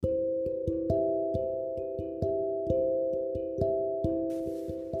2021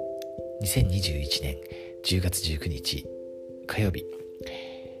年10月19日火曜日、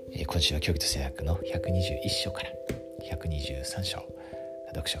今週は教義と聖約の121章から123章が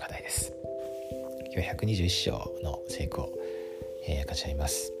読書課題です。今日は121章の聖句を、分かち合いま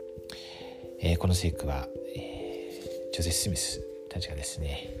す。この聖句は、ジョゼフ・スミスたちがです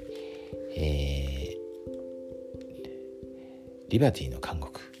ね、リバティの監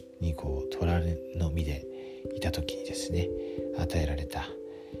獄に囚われの身でいた時にですね、与えられた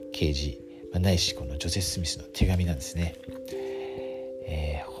啓示、ないしこのジョゼフ・スミスの手紙なんですね。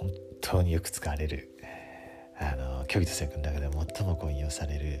本当によく使われる教義と聖句の中で最も引用さ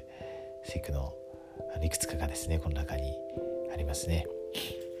れる聖句のいくつかがですね、この中にありますね。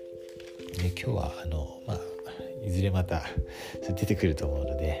で今日はいずれまた出てくると思う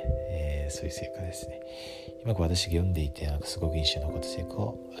ので、そういう聖句ですね、今私が読んでいてすごく印象に残った聖句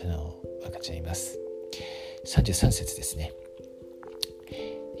を分かち合います。33節ですね。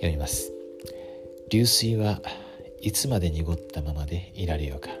読みます。流水はいつまで濁ったままでいられ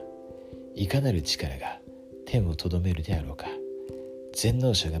ようか。いかなる力が天をとどめるであろうか。全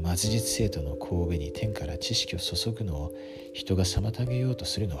能者が末日生徒の神戸に天から知識を注ぐのを人が妨げようと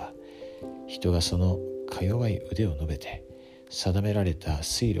するのは、人がそのか弱い腕を伸べて定められた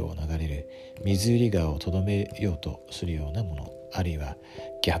水路を流れる水売川をとどめようとするようなもの、あるいは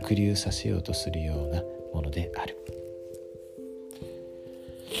逆流させようとするようなものである。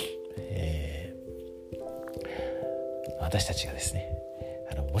私たちがですね、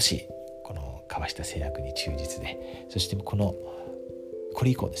もしこの交わした誓約に忠実で、そしてこ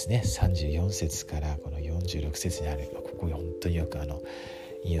れ以降ですね、34節からこの46節にある、ここが本当によく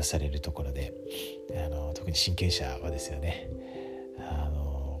引用されるところで、特に親権者はですよね、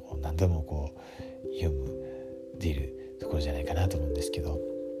何度も読んでいるところじゃないかなと思うんですけど、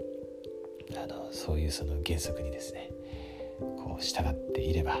そういうその原則にですね従って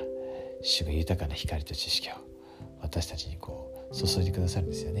いれば、主が豊かな光と知識を私たちに注いでくださるん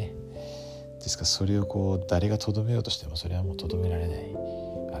ですよね。ですからそれを誰がとどめようとしてもそれはもうとどめられない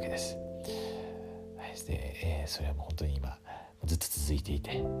わけです。で、それはもう本当に今ずっと続いてい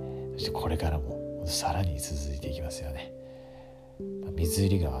て、そしてこれからもさらに続いていきますよね。水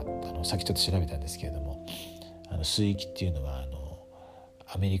売川、さっきちょっと調べたんですけれども、水域っていうのは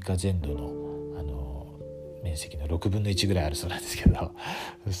アメリカ全土の面積の6分の1ぐらいあるそうなんですけど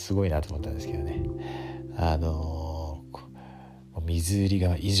すごいなと思ったんですけどね、水売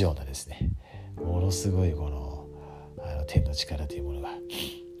川以上のですね、ものすごい天の力というものが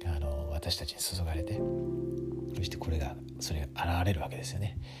私たちに注がれて、そしてそれが現れるわけですよ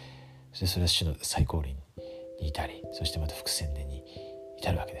ね。そしてそれは主の最高輪に至り、そしてまた伏線に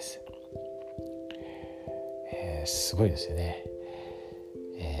至るわけです。すごいですよね。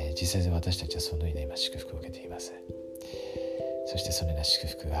実際で私たちはそのような今祝福を受けています。そしてそのような祝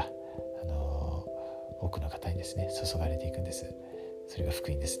福が多くの方にですね注がれていくんです。それが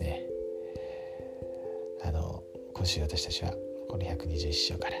福音ですね。今週私たちはこの121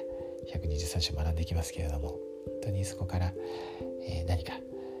章から123章学んでいきますけれども、本当にそこから、何か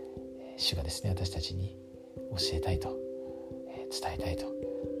主がですね私たちに教えたいと、伝えたいと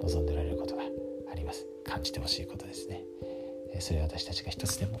望んでおられることがあります。感じてほしいことですね。それを私たちが一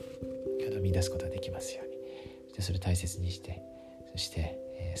つでも見出すことができますように、そしてそれを大切にして、そして、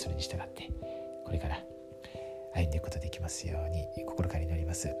それに従ってこれから歩んでいくことができますように心から祈り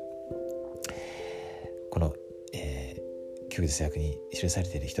ます。この、教義聖約に記され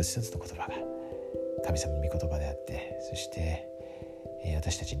ている一つ一つの言葉が神様の御言葉であって、そして、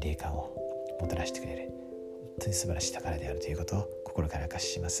私たちに霊感をもたらしてくれる本当に素晴らしい宝であるということを心から証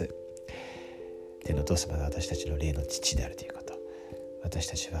しします。天のお父様が私たちの霊の父であるということ、私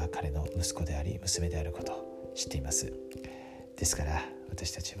たちは彼の息子であり娘であることを知っています。ですから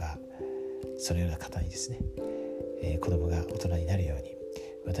私たちはそのような方にですね、子供が大人になるように、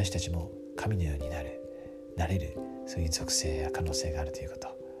私たちも神のようになれる、そういう属性や可能性があるということ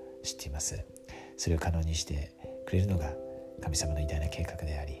を知っています。それを可能にしてくれるのが神様の偉大な計画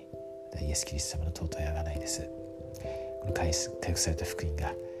であり、イエス・キリスト様の尊い贖いです。この回復された福音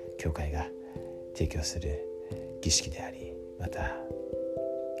が教会が提供する儀式であり、また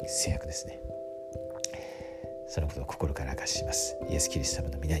聖約ですね。そのことを心から証しします。イエス・キリスト様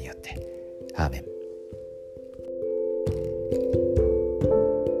の皆によってアーメン。